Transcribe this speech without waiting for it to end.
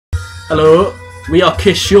Hello, we are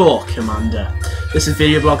Kishore, Commander. This is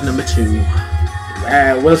VBlog number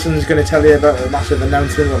 2. Wilson's going to tell you about a massive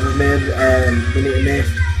announcement what we've made. We need to make.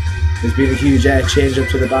 There's been a huge change up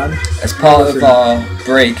to the band. As part of our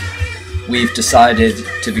break, we've decided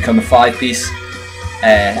to become a 5-piece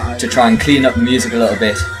to try and clean up the music a little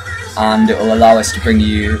bit, and it will allow us to bring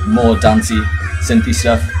you more dancey, synthy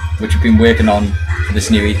stuff, which we've been working on for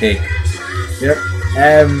this new EP.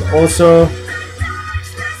 Yep. Also,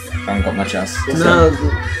 I haven't got much else. No,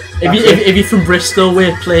 if you're from Bristol,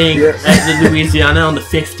 we're playing at the Louisiana on the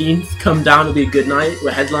 15th. Come down, it'll be a good night.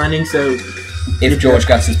 We're headlining, so if George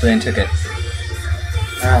gets his plane ticket.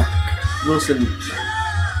 Wilson,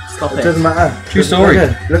 stop it. It doesn't matter. True story.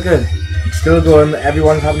 Look at it. It's still going.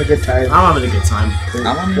 Everyone's having a good time. I'm having a good time.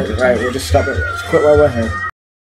 I'm having a good time. Right, we'll just stop it. Let's quit while we're here.